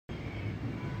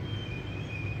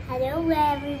Hello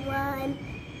everyone.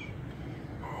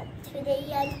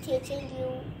 Today I'm teaching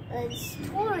you a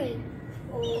story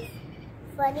of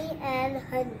Funny and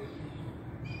Honey.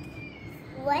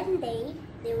 One day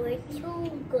there were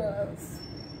two girls.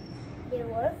 They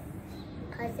were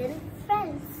cousin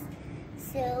friends.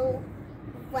 So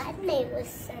one name was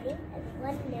Sunny and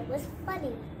one name was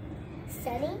Funny.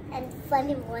 Sunny and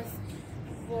Funny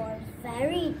were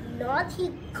very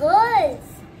naughty girls.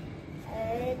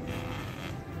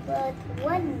 But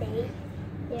one day,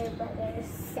 their mother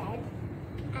said,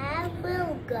 I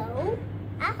will go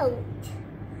out.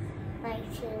 My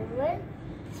children,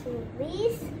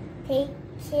 please take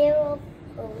care of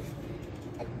home.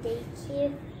 And they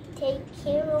take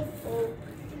care of home.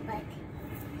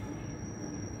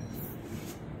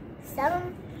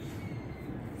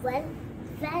 But when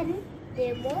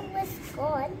their mom was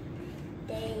gone,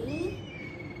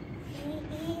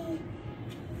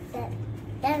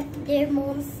 their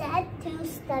mom said to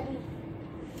study.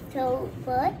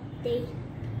 But they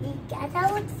get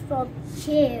out from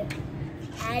chair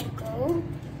and go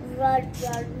run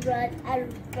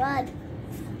and run.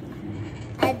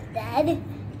 And then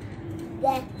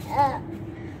the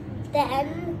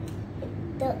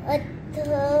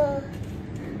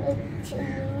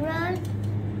children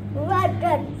run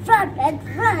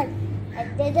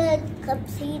and didn't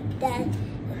complete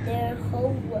their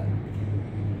homework.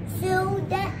 So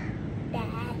that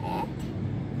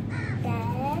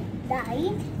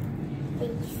night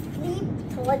they sleep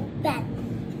on bed,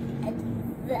 and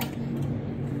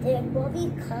their mommy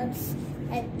comes,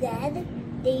 and then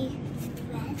they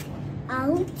went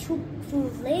out to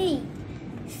play.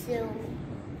 So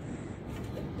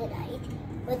in the night,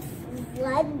 but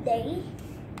one day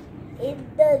in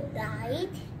the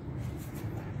night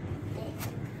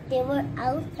they were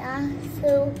out,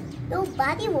 so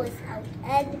nobody was out,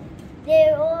 and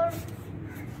they're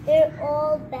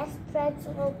all best friends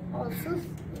were also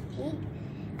sleeping,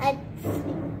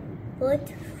 but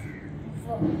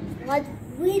one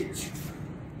witch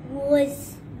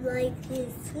was like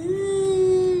this.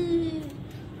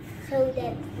 So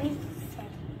that witch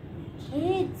said,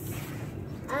 kids,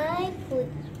 I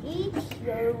could eat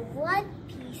your one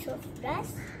piece of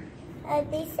dress.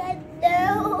 And they said,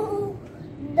 no.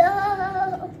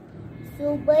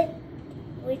 So but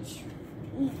witch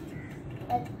eat,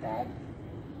 and then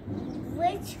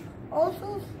witch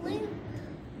also sleep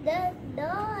that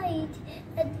night.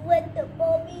 And when the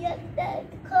mommy and dad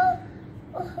come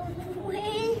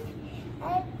away,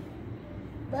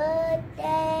 but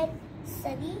then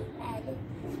Sunny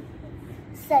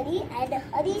and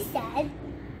Honey said,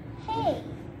 hey,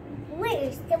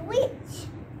 where's the witch?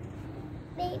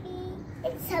 Maybe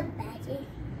it's a magic.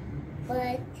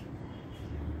 But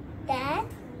that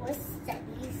was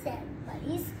Sunny's and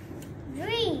Honey's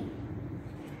dream.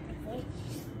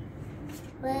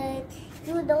 But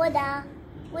you know that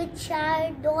which are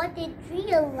not in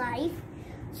real life.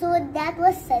 So that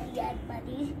was Sunny and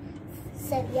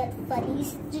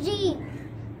Funny's dream.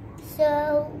 So,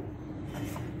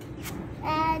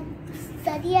 and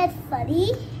Sunny and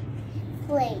Funny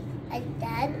played. And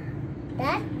then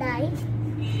that night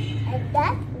and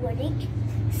that morning,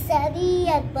 Sunny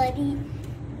and Bunny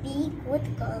be good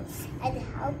girls and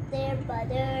help their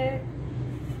mother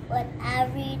with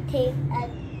everything,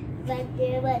 and when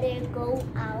their mother go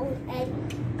out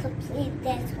and complete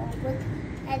their homework,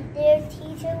 and their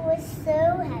teacher was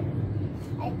so happy,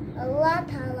 and Allah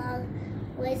Ta'ala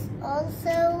was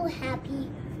also happy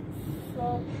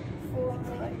for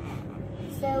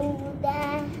so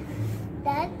that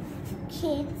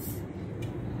kids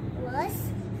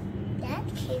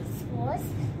was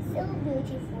so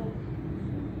beautiful.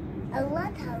 Allah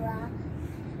Ta'ala,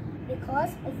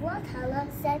 because Allah Ta'ala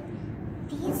said,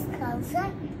 these girls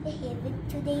are behaving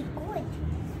today good.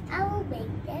 I will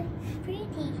make them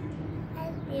pretty.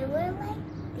 And they were like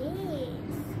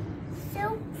this. So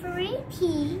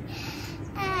pretty.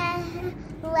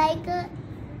 Like a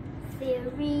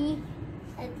fairy.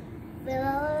 And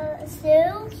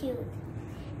so cute.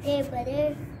 Their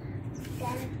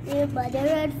mother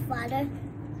and father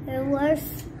were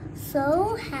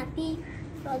so happy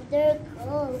from their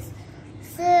girls.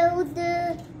 So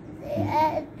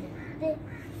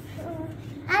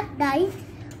at night,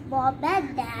 Mom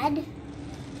and Dad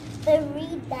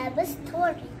read them a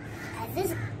story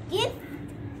as a gift.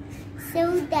 So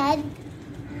then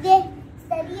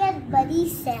Sunny and Bunny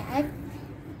said,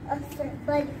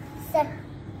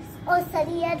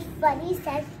 Sunny and Funny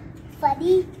said,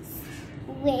 Funny,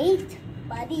 wait,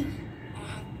 Bunny,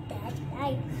 at that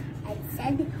night, and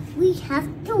said, we have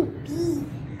to be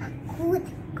good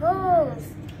girls.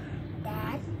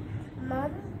 Dad,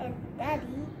 Mom and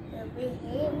Daddy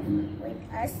with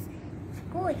us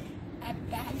good, and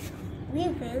then we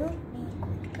will be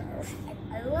good girls, and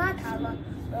Allah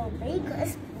will make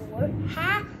us more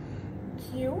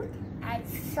cute and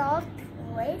soft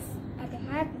voice and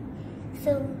happy.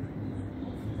 So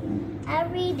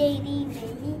every day we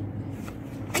be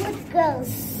good girls.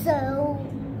 So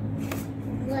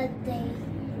one day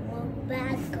we're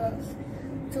bad girls.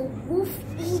 So wolf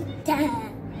eat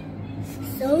them.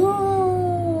 So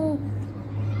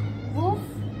wolf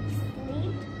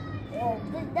sleep all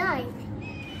the night,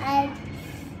 and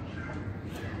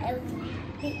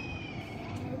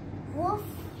wolf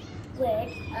wear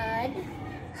a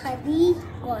honey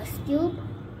costume,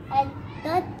 and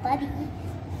not bunny.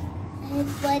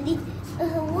 And bunny,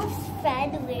 wolf's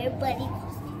friend wear bunny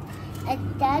costume,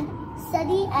 and then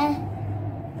Sunny and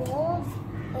Bob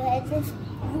and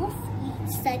wolf eat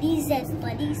Sunnies and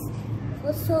bunnies.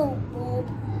 So Bob,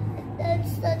 and then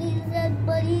Sunnies and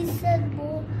bunnies and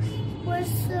Bob were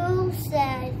so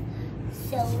sad.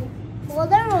 So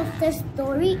moral of the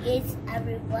story is,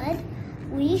 everyone,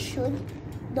 we should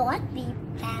not be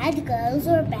bad girls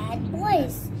or bad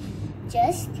boys.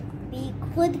 Just be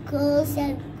good girls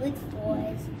and good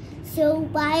boys. So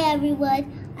bye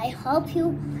everyone. I hope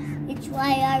you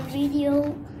enjoy our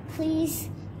video. Please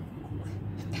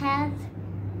tap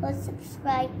the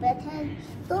subscribe button.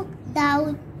 Look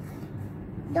down.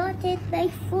 Don't hit my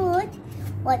foot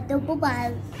on the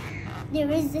mobile. There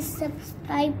is a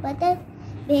subscribe button.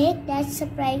 Make that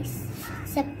subscribe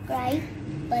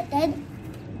button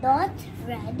not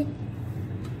red,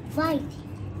 white.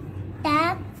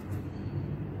 Tap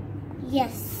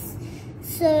yes.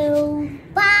 So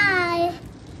bye.